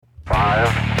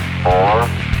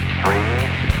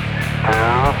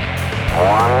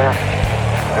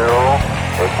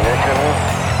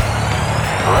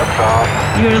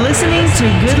You're listening to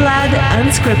Good Lad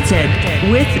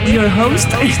Unscripted with your host.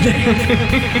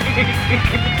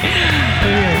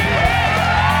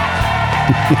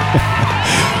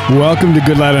 Welcome to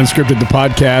Good Lad Unscripted, the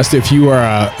podcast. If you are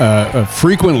a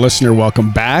frequent listener,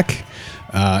 welcome back.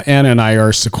 Anna and I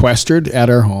are sequestered at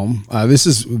our home. This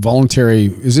is voluntary.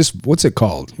 Is this, what's it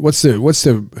called? I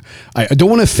don't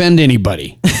want to offend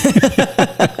anybody.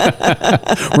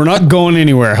 We're not going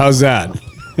anywhere. How's that?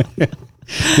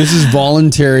 This is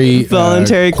voluntary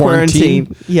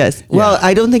quarantine. Yes. Yeah. Well,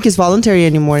 I don't think it's voluntary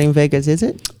anymore in Vegas, is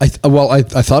it? I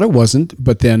thought it wasn't,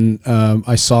 but then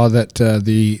I saw that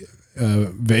the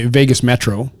Vegas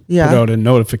Metro put out a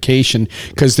notification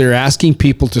because they're asking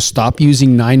people to stop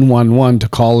using 911 to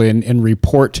call in and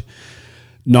report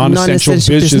non-essential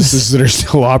businesses that are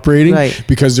still operating, right,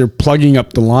 because they're plugging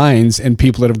up the lines and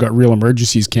people that have got real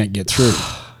emergencies can't get through.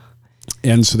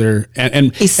 And so they're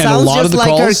and it sounds a lot just of the like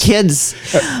calls, our kids.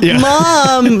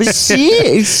 Mom,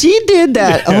 she did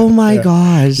that. Oh my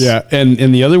gosh. Yeah, and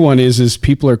the other one is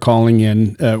people are calling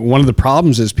in. One of the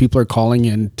problems is people are calling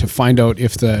in to find out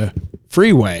if the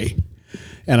freeway,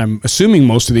 and I'm assuming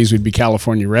most of these would be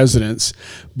California residents,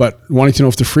 but wanting to know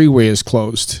if the freeway is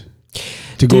closed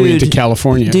to go into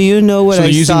California. Do you know what I saw? So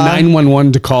they're using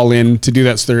 911 to call in to do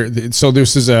that. So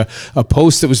this is a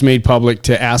post that was made public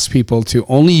to ask people to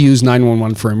only use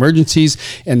 911 for emergencies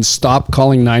and stop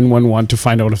calling 911 to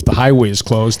find out if the highway is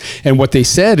closed. And what they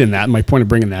said in that, my point of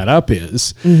bringing that up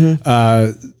is,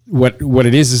 what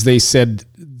it is they said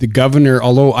the governor,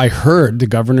 although I heard the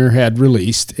governor had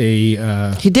released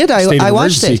a he did. I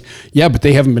watched it. Yeah, but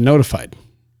they haven't been notified.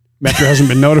 Metro hasn't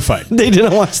been notified. They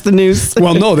didn't watch the news.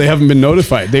 Well, no, they haven't been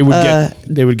notified. They would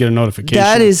get a notification.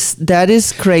 That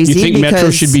is crazy. You think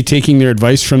Metro should be taking their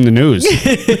advice from the news?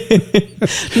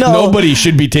 No, nobody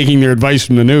should be taking their advice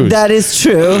from the news. That is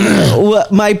true.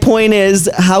 My point is,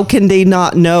 how can they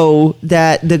not know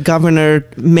that the governor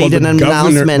made an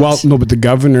announcement? Well, no, but the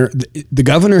governor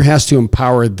has to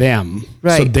empower them.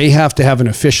 Right. So they have to have an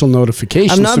official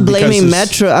notification. I'm not blaming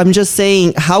Metro. I'm just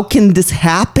saying, how can this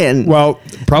happen? Well,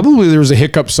 probably there was a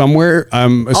hiccup somewhere.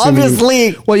 I'm assuming.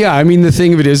 Obviously. Well, yeah. I mean, the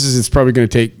thing of it is it's probably going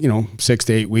to take 6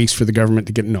 to 8 weeks for the government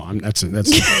to get. No, that's a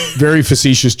very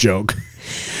facetious joke.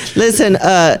 Listen,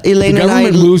 Elaine the and I. The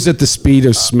government moves at the speed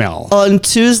of smell. On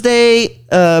Tuesday,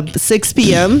 6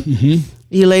 p.m.,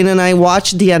 Elaine and I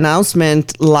watched the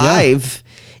announcement live. Yeah.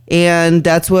 And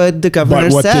that's what the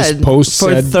governor said. This post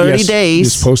for said, 30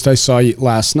 days. This post I saw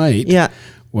last night. Yeah.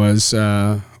 Was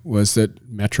that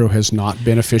Metro has not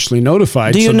been officially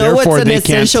notified. Do you know what's an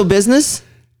essential business?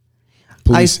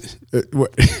 Police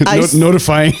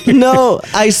notifying. No,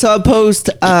 I saw a post.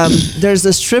 There's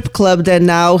a strip club that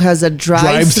now has a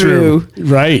drive-through.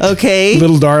 Right. Okay.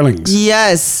 Little Darlings.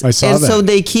 Yes. I saw that. So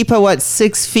they keep a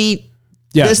 6 feet.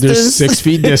 Yeah, distance. There's 6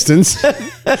 feet distance,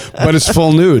 but it's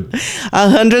full nude.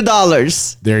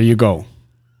 $100. There you go.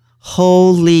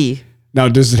 Holy. Now,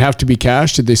 does it have to be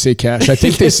cash? Did they say cash? I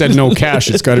think they said no cash.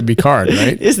 It's got to be card,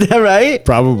 right? Is that right?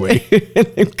 Probably.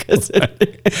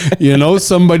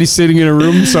 Somebody sitting in a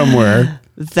room somewhere.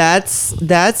 That's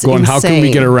going, insane. How can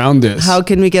we get around this? How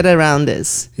can we get around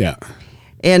this? Yeah.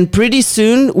 And pretty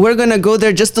soon, we're going to go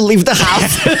there just to leave the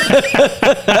house.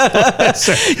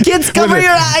 Kids, cover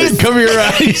your eyes. Cover your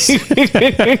eyes.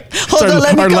 Hold on,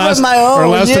 let me cover my own. Our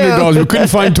last $100. We couldn't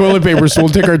find toilet paper, so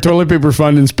we'll take our toilet paper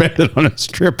fund and spend it on a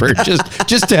stripper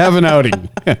just to have an outing.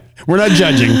 We're not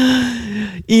judging.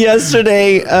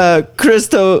 Yesterday,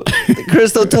 Crystal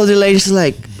told Elaine, she's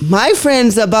like, my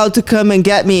friend's about to come and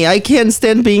get me. I can't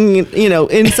stand being,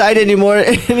 inside anymore.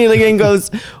 And Elaine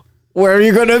goes, where are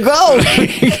you going to go?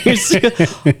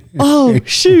 Oh,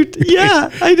 shoot. Yeah,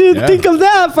 I didn't think of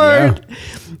that part. Yeah.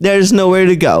 There's nowhere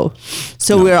to go.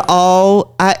 So we're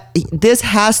all, this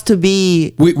has to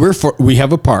be. We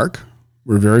have a park.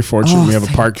 We're very fortunate. We have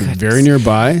a park very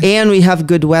nearby. And we have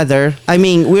good weather. I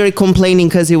mean, we were complaining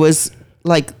because it was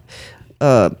like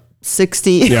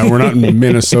 60. Yeah, we're not in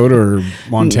Minnesota or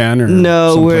Montana. Or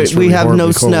no, we have no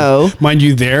cold. Snow. Mind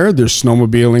you, there's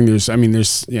snowmobiling.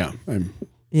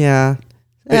 Yeah.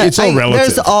 It's all relative.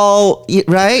 There's all,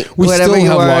 right? We still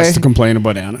have lots to complain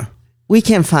about, Anna. We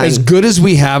can find. As good as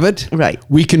we have it, right?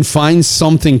 We can find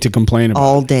something to complain about.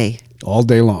 All day. All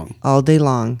day long. All day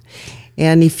long.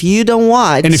 And if you don't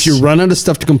watch. And if you run out of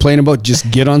stuff to complain about, just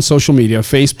get on social media,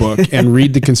 Facebook, and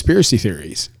read the conspiracy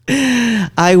theories.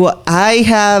 I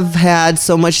have had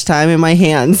so much time in my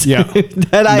hands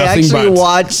that I actually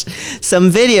watched some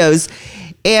videos.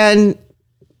 And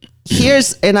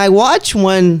I watched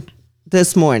one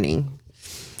this morning.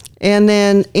 And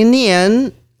then in the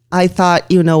end, I thought,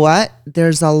 you know what?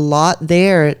 There's a lot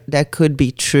there that could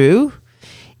be true.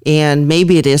 and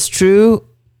maybe it is true,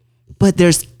 but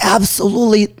there's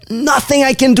absolutely nothing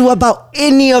I can do about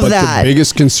any of that. The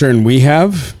biggest concern we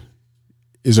have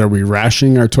is, are we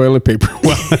rationing our toilet paper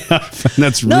well enough? And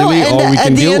that's really all we can deal with.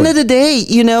 At the end of the day,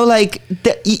 you know, like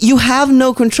you have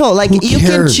no control. Like you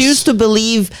can choose to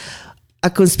believe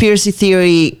a conspiracy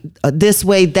theory this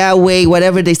way, that way,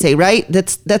 whatever they say, right?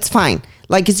 That's fine.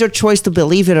 Like it's your choice to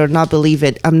believe it or not believe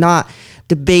it. I'm not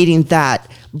debating that.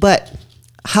 But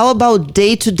how about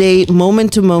day to day,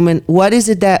 moment to moment? What is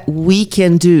it that we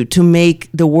can do to make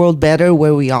the world better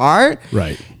where we are?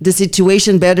 Right. The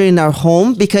situation better in our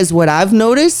home? Because what I've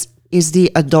noticed is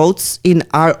the adults in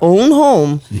our own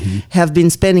home have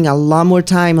been spending a lot more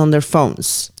time on their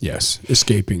phones. Yes,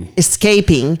 escaping. And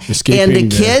the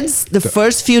kids, the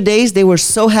first few days, they were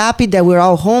so happy that we're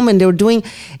all home and they were doing,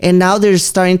 and now they're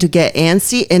starting to get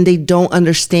antsy and they don't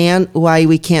understand why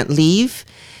we can't leave.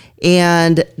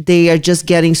 And they are just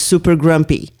getting super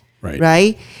grumpy,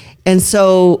 right? And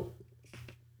so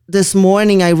this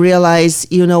morning I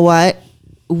realized, you know what?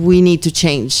 We need to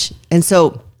change. And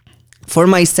so for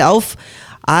myself,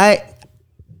 I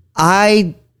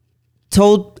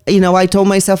told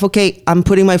myself, okay, I'm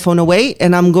putting my phone away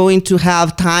and I'm going to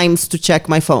have times to check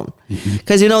my phone.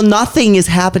 Because, nothing is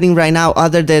happening right now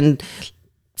other than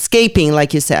escaping,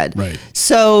 like you said. Right.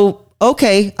 So,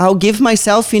 okay, I'll give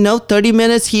myself, 30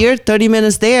 minutes here, 30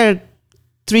 minutes there,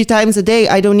 3 times a day.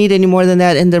 I don't need any more than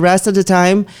that. And the rest of the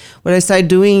time, what I start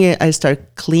doing, I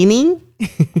start cleaning,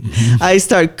 I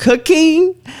start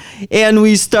cooking, and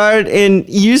you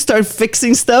start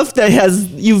fixing stuff that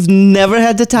you've never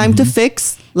had the time to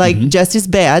fix, like Jesse's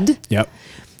bed. Yep.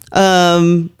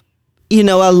 A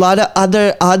lot of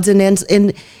other odds and ends,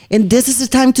 and this is the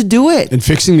time to do it. And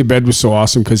fixing the bed was so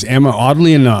awesome because Emma,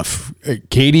 oddly enough,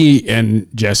 Katie and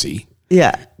Jesse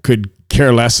could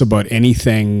care less about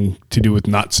anything to do with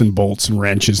nuts and bolts and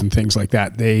wrenches and things like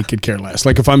that. They could care less.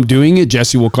 Like if I'm doing it,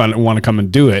 Jesse will want to come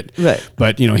and do it. Right.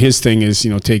 But his thing is,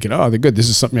 take it. Oh, they're good. This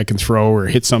is something I can throw or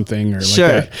hit something or like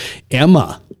that.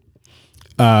 Emma,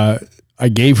 I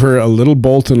gave her a little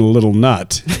bolt and a little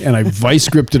nut, and I vice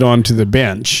gripped it onto the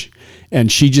bench. And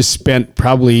she just spent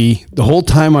probably the whole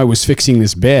time I was fixing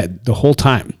this bed, the whole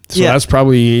time. So that's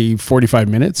probably 45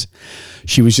 minutes.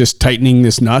 She was just tightening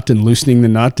this nut and loosening the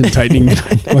nut and tightening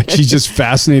it. Like she's just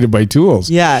fascinated by tools.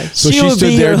 Yeah. So she would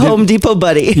be your Home Depot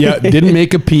buddy. Didn't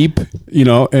make a peep, and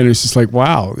it's just like,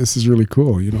 wow, this is really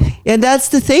cool, And that's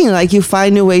the thing. Like you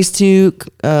find new ways to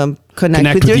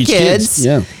connect with your kids.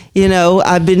 Yeah.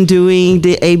 I've been doing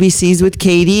the ABCs with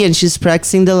Katie and she's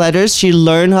practicing the letters. She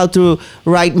learned how to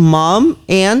write mom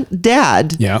and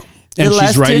dad. Yeah. And the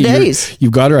she's writing. 2 days.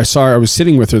 You've got her. I was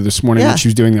sitting with her this morning and she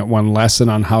was doing that one lesson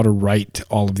on how to write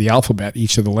all of the alphabet,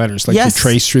 each of the letters, like you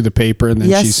trace through the paper, and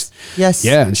then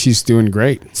and she's doing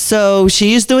great. So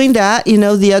she's doing that.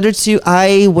 The other 2,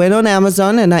 I went on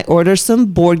Amazon and I ordered some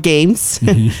board games.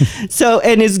 And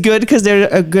it's good because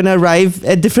they're going to arrive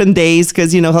at different days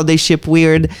because how they ship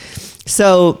weird.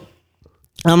 So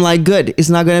I'm like, good. It's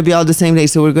not going to be all the same day.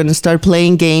 So we're going to start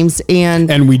playing games.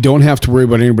 And we don't have to worry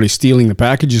about anybody stealing the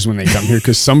packages when they come here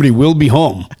because somebody will be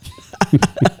home.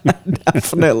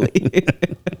 Definitely.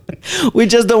 We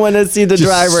just don't want to see the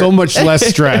driver. So much less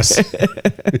stress.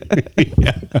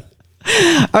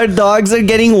 Our dogs are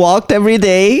getting walked every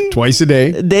day. Twice a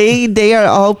day. They are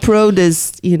all pro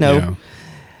this, Yeah.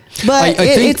 But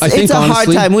I think it's a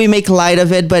honestly, hard time. We make light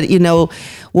of it. But,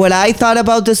 what I thought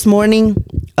about this morning,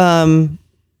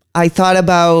 I thought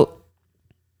about,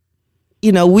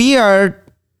 we are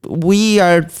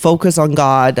focused on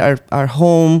God, our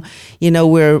home.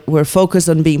 We're focused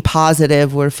on being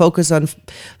positive. We're focused on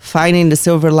finding the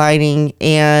silver lining.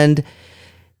 And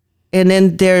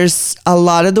then there's a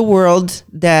lot of the world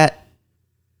that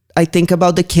I think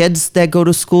about the kids that go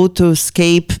to school to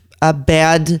escape a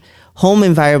bad home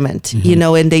environment,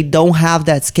 and they don't have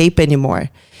that escape anymore.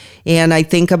 And I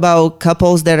think about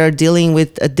couples that are dealing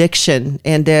with addiction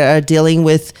and that are dealing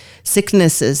with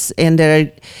sicknesses and that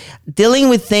are dealing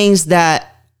with things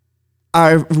that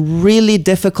are really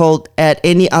difficult at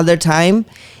any other time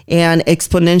and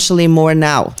exponentially more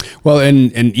now. Well,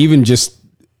 and even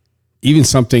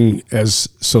something as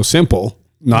so simple,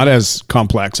 not as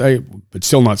complex, but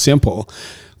still not simple,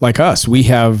 like us, we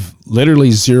have literally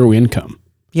zero income.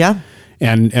 Yeah.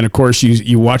 And of course,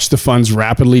 you watch the funds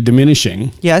rapidly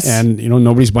diminishing. Yes. And,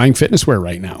 nobody's buying fitness wear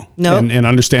right now. No. And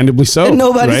understandably so. And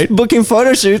nobody's booking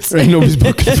photo shoots. Right? Nobody's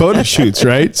booking photo shoots,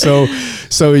 right? So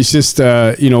it's just,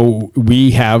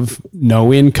 we have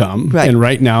no income. Right. And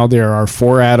right now there are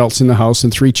 4 adults in the house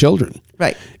and 3 children.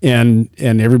 Right. And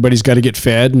everybody's got to get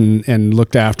fed and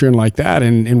looked after and like that.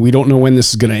 And we don't know when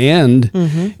this is going to end.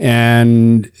 Mm-hmm.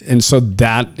 And so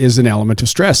that is an element of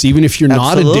stress, even if you're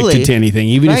not addicted to anything,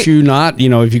 even if you're not,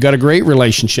 if you got a great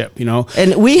relationship,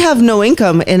 And we have no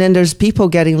income, and then there's people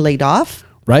getting laid off.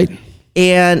 Right.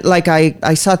 And like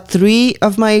I saw 3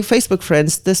 of my Facebook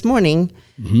friends this morning,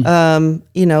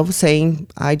 mm-hmm. Saying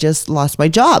I just lost my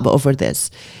job over this.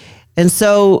 And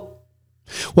so,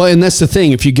 well, and that's the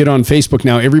thing. If you get on Facebook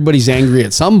now, everybody's angry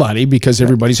at somebody because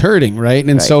everybody's hurting, right?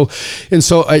 And so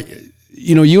I,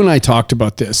 you and I talked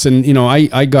about this, and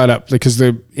I got up because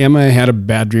Emma had a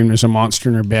bad dream. There's a monster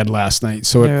in her bed last night.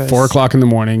 So at 4:00 in the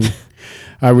morning,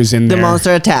 I was in there. The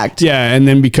monster attacked. Yeah, and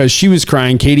then because she was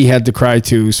crying, Katie had to cry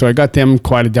too. So I got them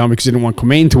quieted down because I didn't want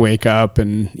Quamaine to wake up,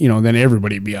 and then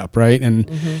everybody would be up, right? And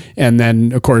and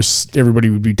then of course everybody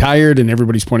would be tired, and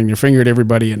everybody's pointing their finger at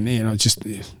everybody, and it's just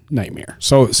a nightmare.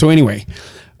 So anyway,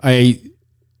 I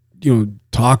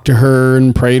talked to her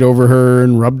and prayed over her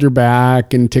and rubbed her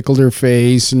back and tickled her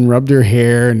face and rubbed her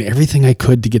hair and everything I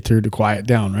could to get her to quiet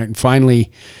down, right? And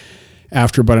finally,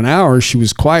 after about an hour, she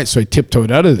was quiet, so I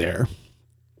tiptoed out of there.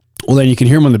 Well, then you can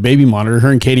hear them on the baby monitor.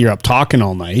 Her and Katie are up talking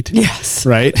all night. Yes.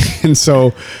 Right. And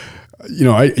so,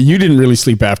 you didn't really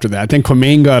sleep after that. Then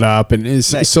Quamaine got up, and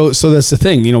so that's the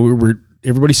thing.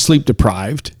 Everybody's sleep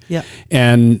deprived. Yeah.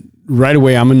 And right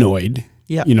away, I'm annoyed.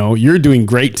 Yeah. You're doing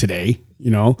great today.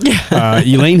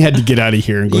 Elaine had to get out of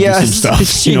here and go do some stuff.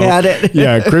 She had it.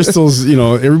 Yeah. Crystal's,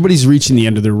 everybody's reaching the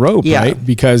end of their rope, right?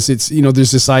 Because it's, there's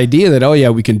this idea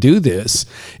that, we can do this.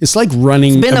 It's like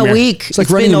running. It's been a week. It's like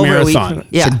running a marathon.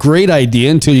 Yeah. It's a great idea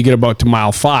until you get about to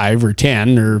mile 5 or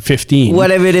 10 or 15.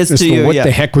 Whatever it is to you. What the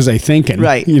heck was I thinking?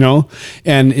 Right.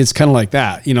 And it's kind of like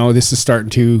that, this is starting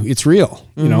to, it's real,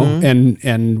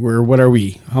 and what are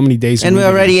we? How many days? And we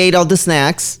already ate all the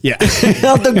snacks. Yeah.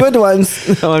 All the good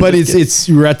ones. No, but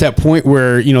we're at that point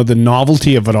where, the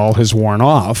novelty of it all has worn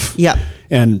off. Yeah.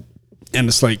 And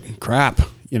it's like crap,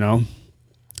 And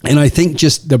I think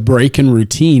just the break in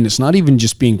routine, it's not even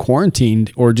just being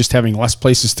quarantined or just having less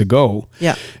places to go.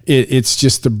 Yeah. It's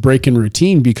just the break in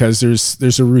routine because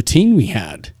there's a routine we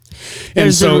had.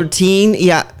 There's a routine.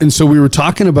 Yeah. And so we were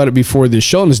talking about it before this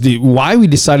show, and why we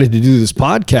decided to do this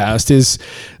podcast is,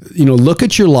 look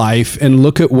at your life and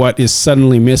look at what is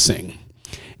suddenly missing.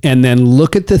 And then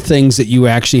look at the things that you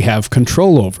actually have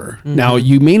control over. Mm-hmm. Now,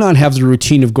 you may not have the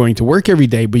routine of going to work every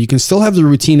day, but you can still have the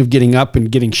routine of getting up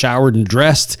and getting showered and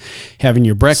dressed, having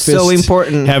your breakfast. So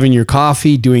important. Having your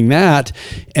coffee, doing that.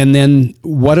 And then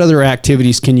what other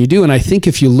activities can you do? And I think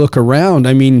if you look around,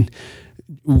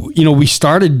 we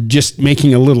started just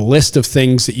making a little list of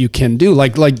things that you can do.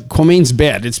 Like Quamaine's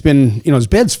bed. It's been, his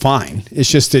bed's fine.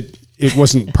 It's just that it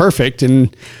wasn't perfect,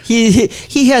 and he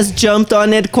has jumped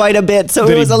on it quite a bit, so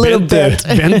it was a little bent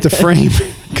the frame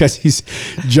because he's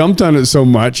jumped on it so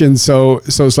much, and so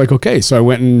it's like, okay, so I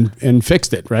went and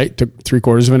fixed it. Right, took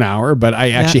 3/4 of an hour, but I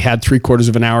actually had 3/4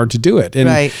 of an hour to do it. And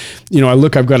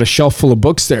I've got a shelf full of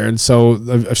books there, and so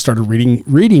I've started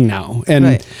reading now,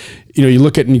 and. You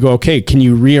look at it and you go, okay, can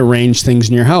you rearrange things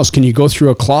in your house? Can you go through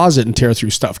a closet and tear through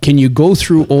stuff? Can you go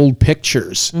through old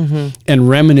pictures and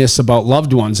reminisce about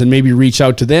loved ones and maybe reach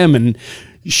out to them and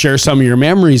share some of your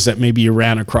memories that maybe you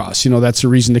ran across? That's a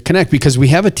reason to connect, because we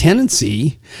have a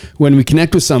tendency when we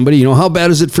connect with somebody, how bad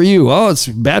is it for you? Oh, it's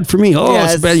bad for me. Oh,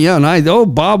 it's bad. Yeah.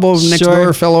 And Bob over next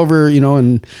door fell over,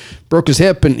 and broke his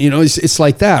hip, and it's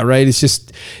like that, right? It's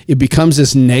just, it becomes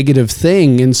this negative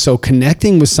thing, and so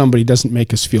connecting with somebody doesn't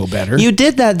make us feel better. You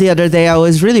did that the other day. I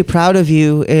was really proud of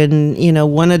you, and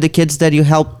one of the kids that you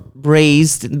helped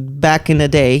raised back in the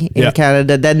day in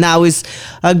Canada that now is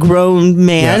a grown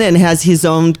man and has his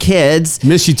own kids.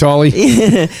 Miss you, Tolly.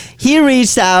 He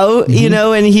reached out,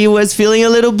 and he was feeling a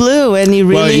little blue, and he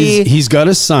really he's got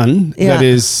a son that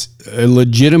is a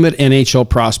legitimate NHL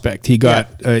prospect. He got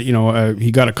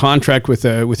he got a contract with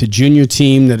a junior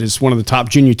team that is one of the top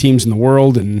junior teams in the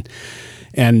world, and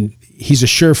he's a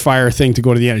surefire thing to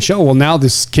go to the NHL. Well, now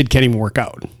this kid can't even work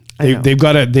out. They've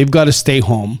got to stay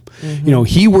home. Mm-hmm.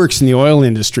 He works in the oil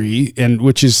industry, and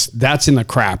that's in the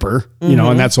crapper,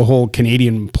 and that's a whole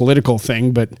Canadian political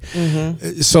thing. But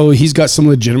so he's got some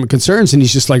legitimate concerns, and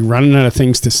he's just like running out of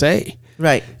things to say.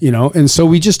 Right. And so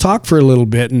we just talked for a little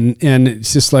bit, and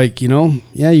it's just like,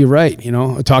 yeah, you're right.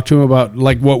 I talked to him about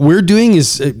like what we're doing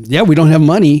is, we don't have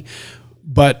money,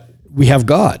 but we have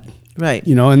God. Right.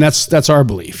 And that's our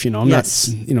belief, that's,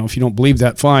 if you don't believe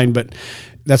that, fine. But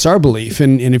that's our belief.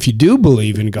 And if you do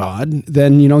believe in God,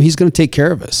 then, he's going to take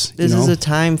care of us. This is a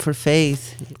time for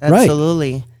faith.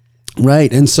 Absolutely.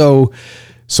 Right. And so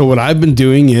So what I've been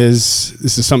doing this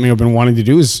is something I've been wanting to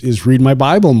do is read my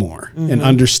Bible more and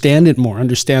understand it more,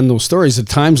 understand those stories. At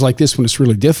times like this, when it's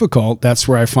really difficult, that's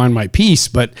where I find my peace.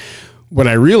 But what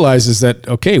I realize is that,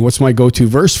 okay, what's my go-to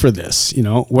verse for this? You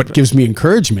know, what gives me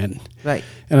encouragement? Right.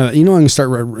 And, I'm going to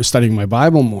start studying my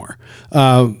Bible more.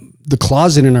 The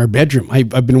closet in our bedroom,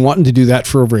 I've been wanting to do that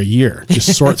for over a year.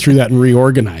 Just sort through that and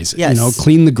reorganize it. Yes. You know,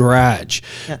 clean the garage,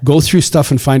 go through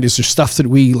stuff and find, is there stuff that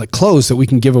we like, clothes that we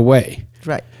can give away?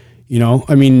 Right. You know,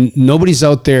 I mean, nobody's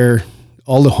out there.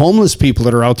 All the homeless people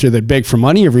that are out there that beg for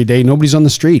money every day, nobody's on the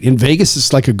street. In Vegas,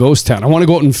 it's like a ghost town. I want to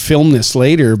go out and film this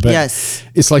later, but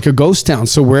it's like a ghost town.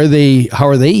 So how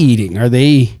are they eating? Are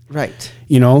they, right?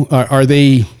 You know,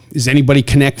 is anybody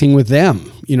connecting with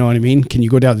them? You know what I mean? Can you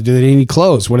go down? Do they need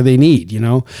clothes? What do they need? You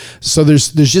know? So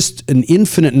there's just an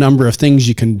infinite number of things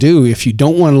you can do. If you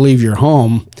don't want to leave your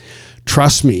home,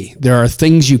 trust me, there are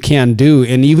things you can do.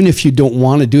 And even if you don't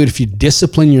want to do it, if you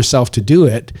discipline yourself to do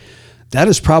it, that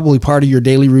is probably part of your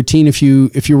daily routine if you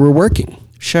were working.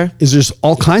 Sure. There's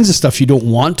all kinds of stuff you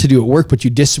don't want to do at work, but you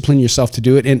discipline yourself to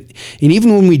do it. And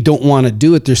even when we don't want to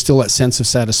do it, there's still that sense of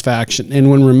satisfaction. And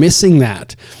when we're missing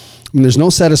that, when there's no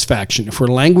satisfaction, if we're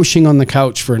languishing on the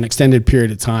couch for an extended period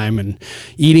of time and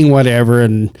eating whatever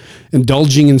and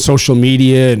indulging in social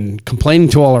media and complaining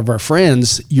to all of our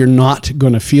friends, you're not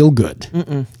going to feel good.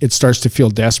 It starts to feel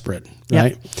desperate,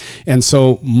 right? Yep. And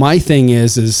so my thing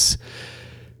is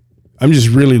I'm just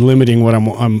really limiting what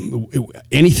I'm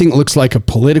anything that looks like a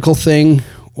political thing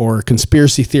or a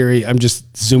conspiracy theory, I'm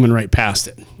just zooming right past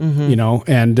it, you know?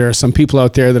 And there are some people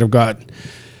out there that have got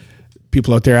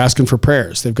people out there asking for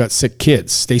prayers. They've got sick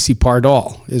kids. Stacey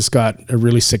Pardall has got a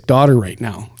really sick daughter right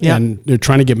now. Yep. And they're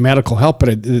trying to get medical help,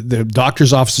 but the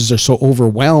doctor's offices are so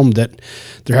overwhelmed that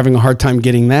they're having a hard time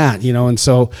getting that, you know? And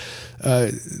so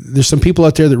there's some people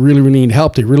out there that really, really need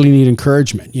help. They really need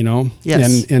encouragement, you know?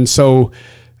 Yes. And so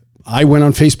I went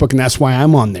on Facebook, and that's why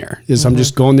I'm on there, is I'm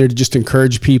just going there to just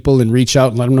encourage people and reach out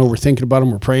and let them know we're thinking about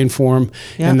them, we're praying for them,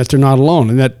 and that they're not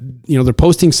alone, and that, you know, they're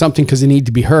posting something because they need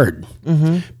to be heard.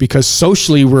 Because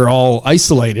socially we're all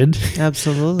isolated.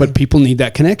 Absolutely. But people need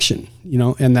that connection, you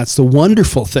know, and that's the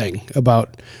wonderful thing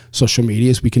about social media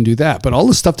is we can do that. But all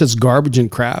the stuff that's garbage and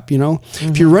crap, you know,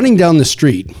 if you're running down the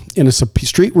street and it's a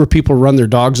street where people run their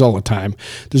dogs all the time,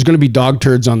 there's going to be dog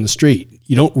turds on the street.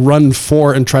 You don't run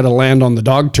for and try to land on the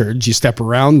dog turds. You step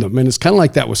around them. And it's kind of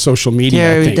like that with social media,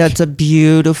 Gary, I think. That's a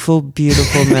beautiful,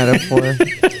 beautiful metaphor.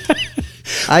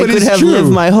 I could have lived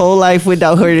my whole life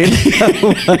without hurting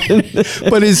anyone.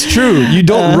 But it's true. You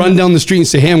don't run down the street and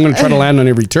say, hey, I'm going to try to land on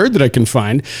every turd that I can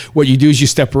find. What you do is you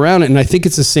step around it. And I think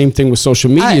it's the same thing with social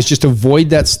media. Is just avoid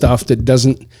that stuff that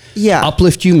doesn't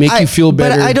uplift you, make you feel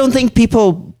better. But I don't think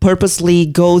people purposely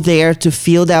go there to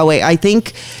feel that way. I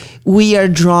think we are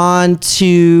drawn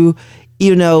to,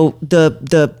 you know,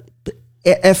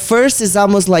 at first it's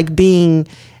almost like being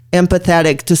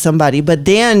empathetic to somebody, but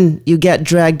then you get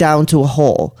dragged down to a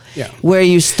hole where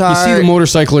you start. You see the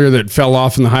motorcycler that fell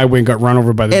off in the highway and got run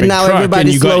over by the big truck. And now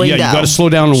everybody's slowing down. You got to slow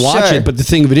down and watch it. But the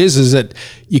thing of it is that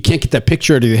you can't get that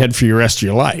picture out of your head for your rest of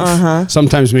your life.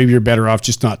 Sometimes maybe you're better off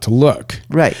just not to look.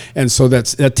 Right. And so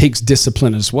that takes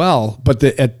discipline as well. But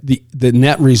the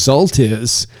net result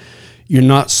is you're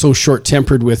not so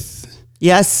short-tempered with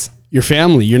your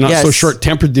family. You're not so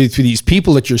short-tempered to these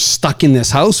people that you're stuck in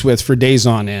this house with for days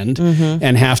on end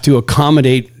and have to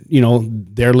accommodate, you know,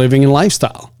 their living and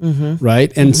lifestyle, right?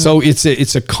 And so it's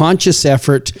a conscious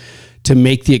effort to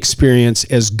make the experience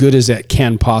as good as it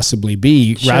can possibly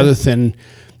be, rather than,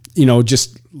 you know,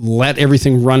 just let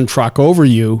everything run truck over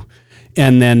you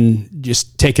and then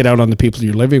just take it out on the people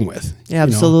you're living with. Yeah,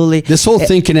 absolutely. You know? This whole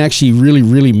thing can actually really,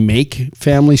 really make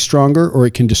families stronger, or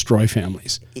it can destroy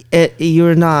families.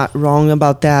 You're not wrong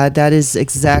about that. That is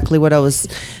exactly what I was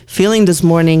feeling this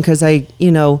morning, because I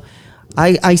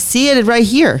see it right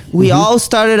here. We all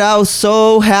started out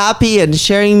so happy and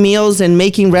sharing meals and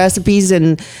making recipes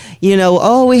and, you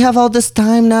know, we have all this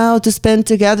time now to spend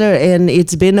together. And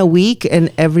it's been a week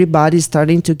and everybody's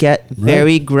starting to get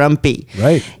very grumpy.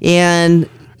 Right. And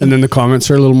then the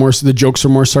comments are a little more, so the jokes are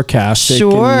more sarcastic.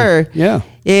 Sure.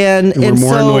 And we're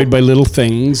more annoyed by little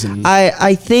things. And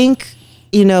I think,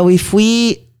 you know, if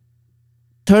we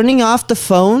turning off the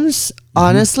phones,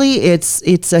 honestly,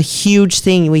 it's a huge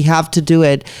thing. We have to do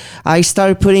it. I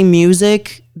started putting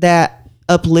music that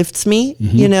uplifts me,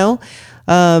 you know.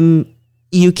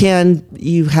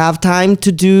 You have time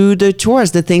to do the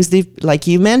chores, the things like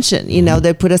you mentioned, you know,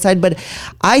 they put aside. But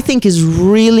I think it's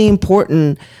really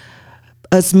important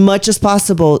as much as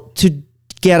possible to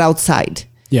get outside.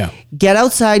 Yeah. Get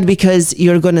outside because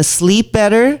you're going to sleep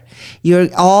better.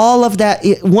 All of that.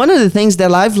 One of the things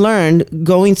that I've learned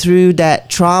going through that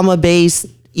trauma-based,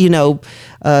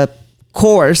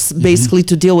 course, basically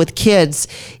to deal with kids,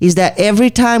 is that every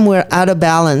time we're out of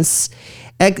balance,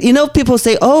 people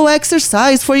say, oh,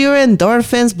 exercise for your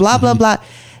endorphins, blah, blah, blah.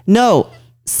 No,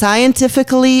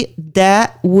 scientifically,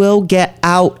 that will get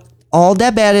out all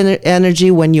that bad energy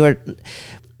when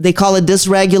they call it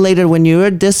dysregulated. When you're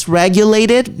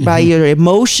dysregulated by your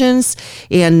emotions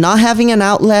and not having an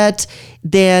outlet,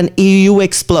 then you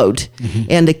explode.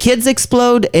 And the kids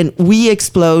explode and we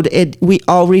explode. We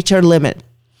all reach our limit.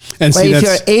 And see, if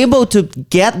you're able to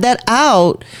get that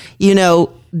out,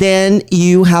 then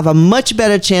you have a much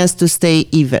better chance to stay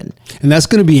even. And that's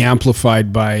going to be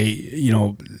amplified by,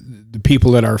 the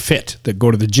people that are fit, that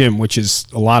go to the gym, which is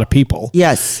a lot of people.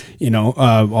 Yes. All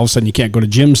of a sudden you can't go to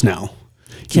gyms now.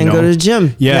 Can't go to the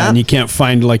gym. Yeah, and you can't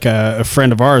find, like a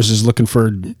friend of ours is looking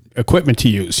for equipment to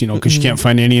use, because you can't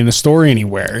find any in the store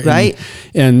anywhere. Right.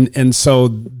 And so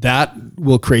that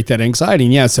will create that anxiety.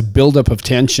 And it's a buildup of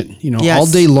tension. Yes. All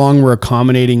day long we're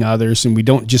accommodating others and we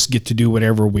don't just get to do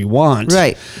whatever we want.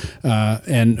 Right.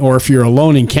 Or if you're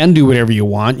alone and can do whatever you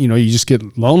want, you just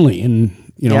get lonely and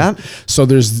so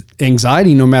there's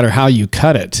anxiety no matter how you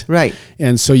cut it. Right.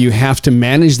 And so you have to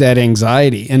manage that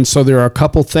anxiety. And so there are a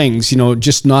couple things,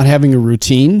 just not having a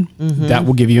routine that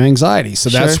will give you anxiety. So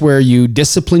that's where you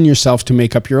discipline yourself to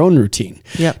make up your own routine.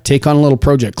 Yep. Take on a little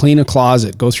project, clean a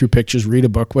closet, go through pictures, read a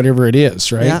book, whatever it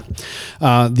is. Right.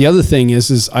 Yeah. The other thing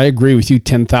is I agree with you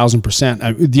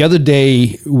 10,000%. The other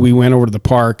day we went over to the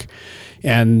park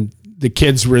and the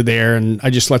kids were there and I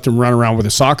just let them run around with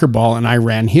a soccer ball and I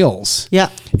ran hills. Yeah.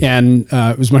 And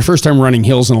it was my first time running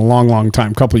hills in a long, long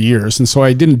time, couple of years. And so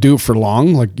I didn't do it for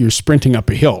long. Like you're sprinting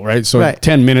up a hill, right? So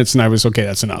 10 minutes and I was, okay,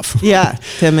 that's enough. Yeah.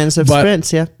 10 minutes of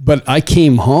sprints. Yeah. But I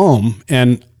came home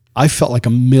and I felt like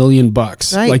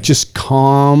 $1,000,000, like just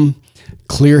calm,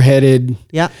 clear-headed.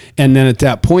 Yeah. And then at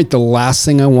that point, the last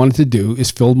thing I wanted to do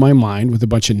is fill my mind with a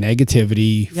bunch of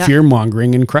negativity,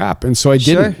 fear-mongering and crap. And so I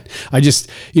didn't. I just,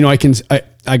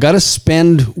 I got to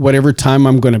spend whatever time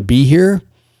I'm going to be here.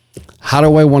 How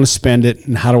do I want to spend it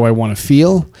and how do I want to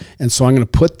feel? And so I'm going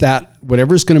to put that,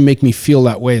 whatever's going to make me feel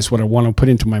that way is what I want to put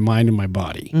into my mind and my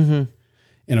body. And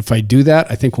if I do that,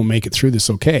 I think we'll make it through this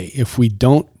okay. If we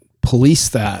don't police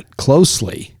that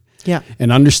closely,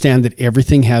 and understand that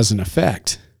everything has an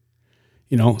effect,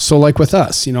 so like with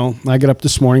us, I get up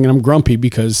this morning and I'm grumpy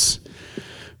because I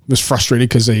was frustrated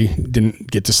because I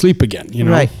didn't get to sleep again,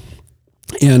 Right.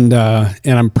 And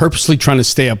I'm purposely trying to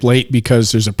stay up late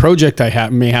because there's a project I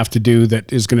may have to do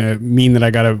that is going to mean that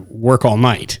I got to work all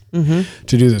night to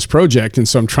do this project. And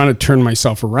so I'm trying to turn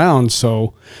myself around.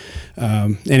 So,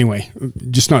 anyway,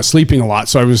 just not sleeping a lot.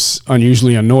 So I was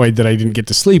unusually annoyed that I didn't get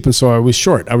to sleep. And so I was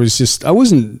short. I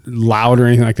wasn't loud or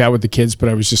anything like that with the kids, but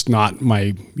I was just not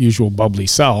my usual bubbly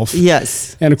self.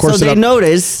 Yes. And of course, so they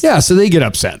notice. Yeah. So they get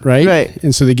upset. Right. Right.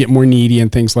 And so they get more needy and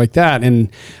things like that. And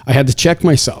I had to check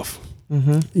myself.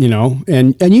 And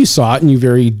you saw it and you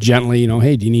very gently,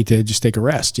 hey, do you need to just take a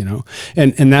rest,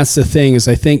 and that's the thing is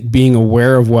I think being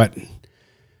aware of what,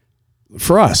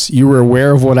 for us, you were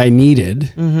aware of what I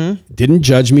needed, didn't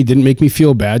judge me, didn't make me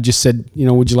feel bad, just said,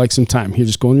 would you like some time? Here,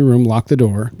 just go in your room, lock the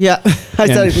door. Yeah. I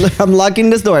said, I'm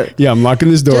locking this door. Yeah, I'm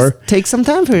locking this door. Just take some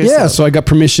time for yourself. Yeah, so I got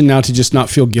permission now to just not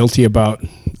feel guilty about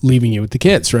leaving you with the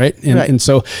kids, right? And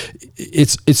so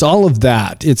it's all of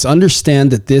that. It's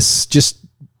understand that this just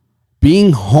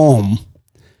being home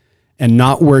and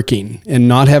not working and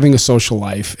not having a social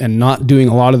life and not doing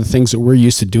a lot of the things that we're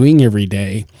used to doing every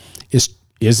day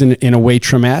is in a way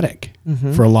traumatic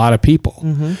for a lot of people.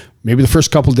 Maybe the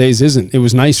first couple of days isn't. It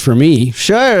was nice for me.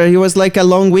 Sure. It was like a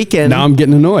long weekend. Now I'm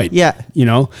getting annoyed. Yeah.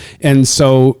 And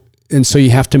so you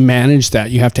have to manage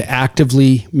that. You have to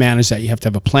actively manage that. You have to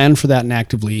have a plan for that and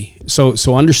actively. So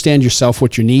understand yourself,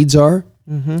 what your needs are.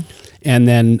 And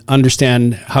then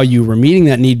understand how you were meeting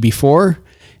that need before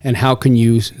and how can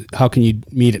you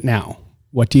meet it now?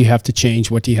 What do you have to change?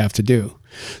 What do you have to do?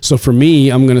 So for me,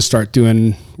 I'm going to start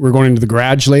we're going into the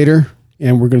garage later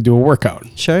and we're going to do a workout.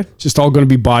 Sure. It's just all going to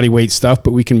be body weight stuff,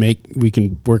 but we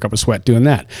can work up a sweat doing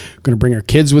that. We're going to bring our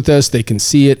kids with us. They can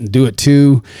see it and do it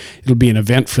too. It'll be an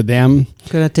event for them.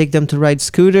 Going to take them to ride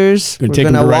scooters. We're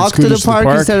going to walk to the park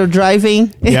instead of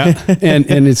driving. Yeah.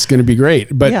 And it's going to be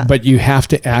great. But you have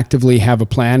to actively have a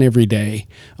plan every day,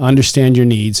 understand your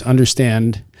needs,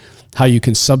 understand how you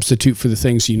can substitute for the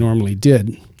things you normally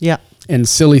did. Yeah. And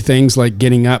silly things like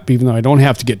getting up, even though I don't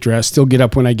have to get dressed, still get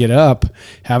up when I get up,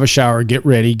 have a shower, get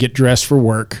ready, get dressed for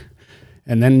work,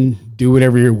 and then do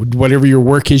whatever your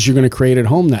work is you're going to create at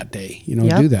home that day.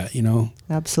 Do that.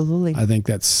 Absolutely. I think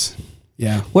that's.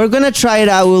 Yeah. We're going to try it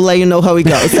out. We'll let you know how it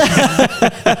goes. No,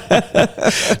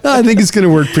 I think it's going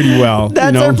to work pretty well.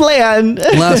 That's our plan.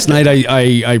 Last night,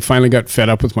 I finally got fed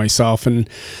up with myself and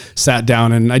sat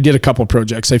down and I did a couple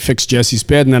projects. I fixed Jesse's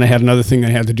bed and then I had another thing I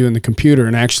had to do in the computer.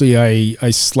 And actually,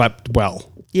 I slept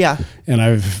well. Yeah. And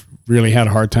I've really had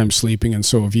a hard time sleeping, and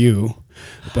so have you.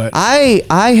 But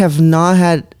I have not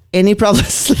had any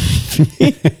problems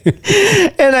sleeping.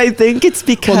 And I think it's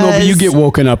because but you get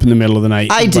woken up in the middle of the night.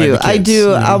 I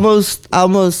do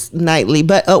almost nightly.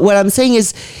 But what I'm saying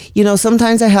is,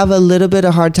 sometimes I have a little bit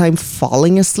of hard time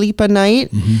falling asleep at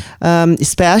night,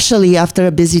 especially after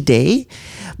a busy day.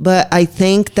 But I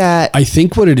think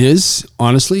what it is,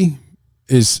 honestly,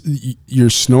 is you're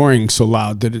snoring so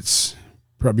loud that it's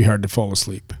probably hard to fall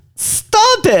asleep.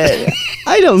 Stop it.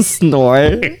 I don't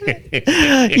snore.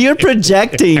 You're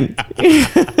projecting.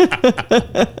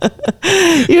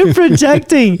 You're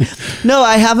projecting. No,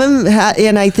 I haven't had,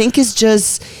 and I think it's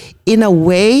just, in a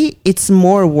way, it's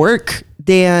more work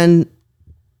than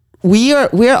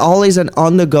we're always an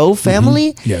on the go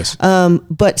family. Yes.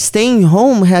 But staying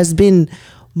home has been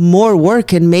more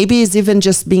work, and maybe it's even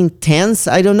just being tense.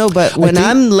 I don't know, but when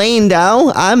I'm laying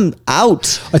down, I'm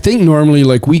out. I think normally,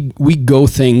 like, we go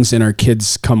things and our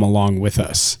kids come along with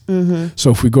us. Mm-hmm.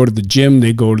 So if we go to the gym,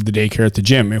 they go to the daycare at the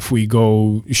gym. If we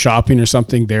go shopping or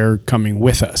something, they're coming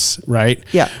with us, right?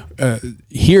 Yeah.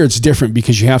 Here it's different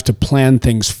because you have to plan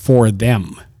things for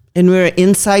them. And we're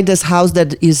inside this house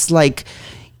that is like,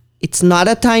 it's not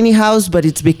a tiny house, but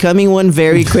it's becoming one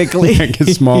very quickly. It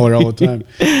gets smaller all the time.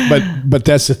 But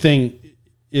that's the thing.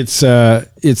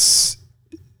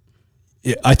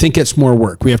 I think it's more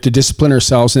work. We have to discipline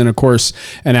ourselves. And of course,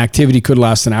 an activity could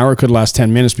last an hour, could last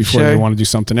 10 minutes before they want to do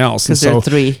something else. And so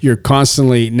you're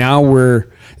constantly, now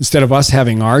instead of us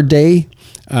having our day,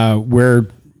 we're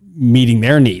meeting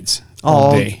their needs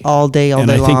all day long.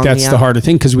 And I think that's the harder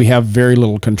thing, because we have very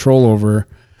little control over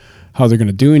how they're going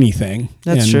to do anything.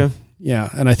 That's true. Yeah.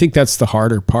 And I think that's the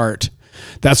harder part.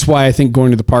 That's why I think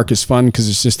going to the park is fun, because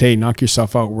it's just, hey, knock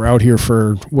yourself out. We're out here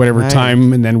for whatever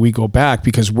time, and then we go back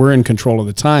because we're in control of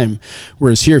the time.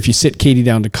 Whereas here, if you sit Katie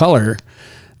down to color,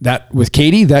 with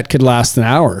Katie, that could last an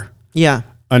hour. Yeah.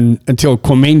 Until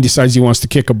Quamaine decides he wants to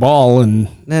kick a ball, and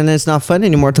it's not fun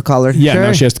anymore to color. Yeah,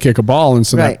 now she has to kick a ball, and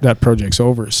so that project's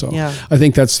over. So yeah. I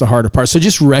think that's the harder part. So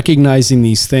just recognizing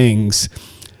these things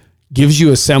gives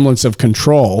you a semblance of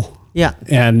control. Yeah.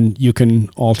 And you can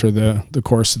alter the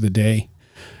course of the day.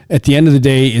 At the end of the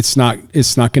day, it's not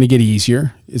going to get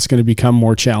easier. It's going to become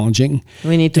more challenging.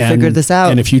 We need to figure this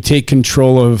out. And if you take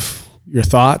control of your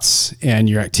thoughts and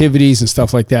your activities and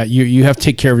stuff like that, you have to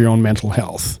take care of your own mental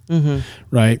health,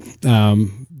 right?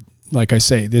 Like I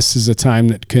say, this is a time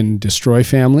that can destroy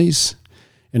families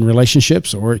and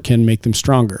relationships, or it can make them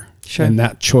stronger. Sure. And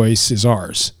that choice is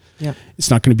ours. Yeah. It's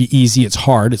not going to be easy. It's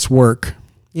hard. It's work.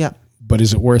 Yeah. But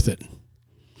is it worth it?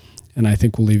 And I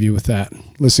think we'll leave you with that.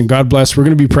 Listen, God bless. We're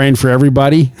going to be praying for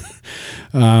everybody.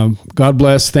 God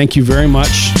bless. Thank you very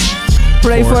much.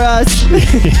 Pray for us.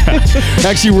 Yeah.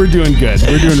 Actually, we're doing good.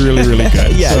 We're doing really, really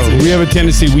good. Yes. So we have a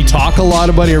tendency, we talk a lot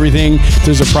about everything. If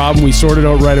there's a problem, we sort it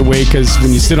out right away, because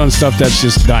when you sit on stuff, that's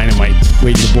just dynamite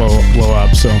waiting to blow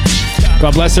up. So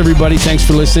God bless everybody. Thanks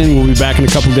for listening. We'll be back in a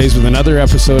couple of days with another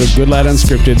episode of Good Lad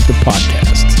Unscripted, the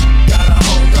podcast.